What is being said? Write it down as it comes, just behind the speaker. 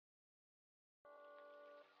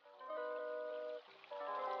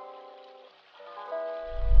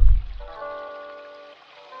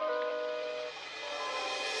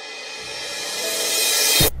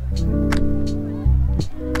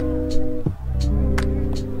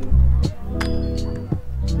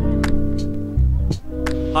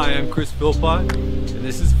Chris Philpott, and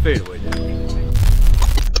this is Fadeaway Deck.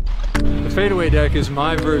 The Fadeaway Deck is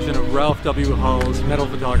my version of Ralph W. Hull's metal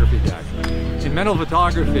photography deck. In metal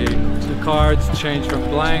photography, the cards change from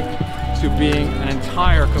blank to being an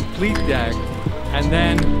entire complete deck and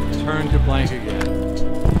then turn to blank again.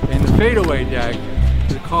 In the Fadeaway Deck,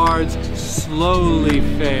 the cards slowly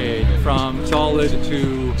fade from solid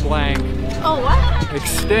to blank,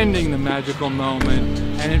 extending the magical moment,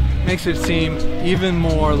 and it makes it seem even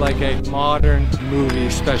more like a modern movie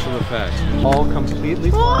special effect. All completely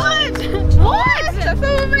blank. What? That's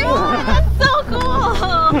so amazing! That's so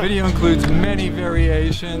cool! The video includes many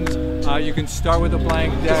variations. You can start with a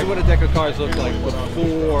blank deck. This is what a deck of cards looks like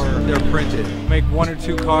before they're printed. Make one or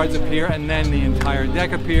two cards appear and then the entire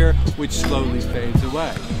deck appear, which slowly fades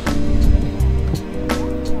away.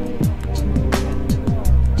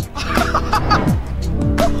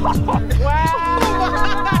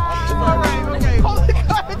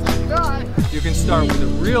 You can start with a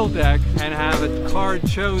real deck and have a card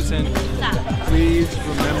chosen. Please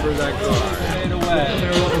remember that card. Fade away.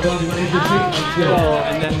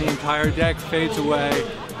 And then the entire deck fades away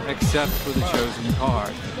except for the chosen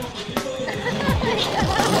card.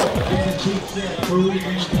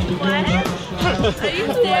 Are you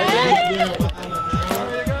serious?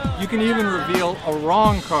 You can even reveal a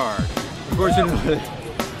wrong card. Unfortunately,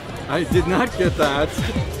 I did not get that.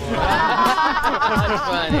 That's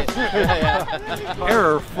funny.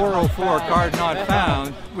 Error 404, card not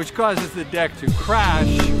found, which causes the deck to crash,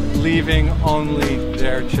 leaving only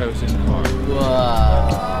their chosen card.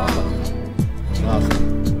 Wow.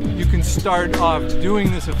 Awesome. You can start off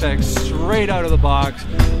doing this effect straight out of the box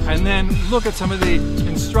and then look at some of the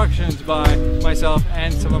instructions by myself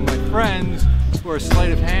and some of my friends who are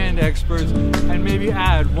sleight of hand experts and maybe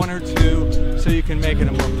add one or two so you can make it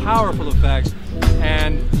a more powerful effect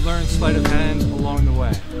and learn sleight of hand along the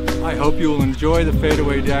way. I hope you will enjoy the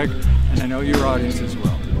Fadeaway Deck, and I know your audience as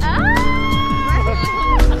well.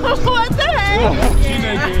 What the heck?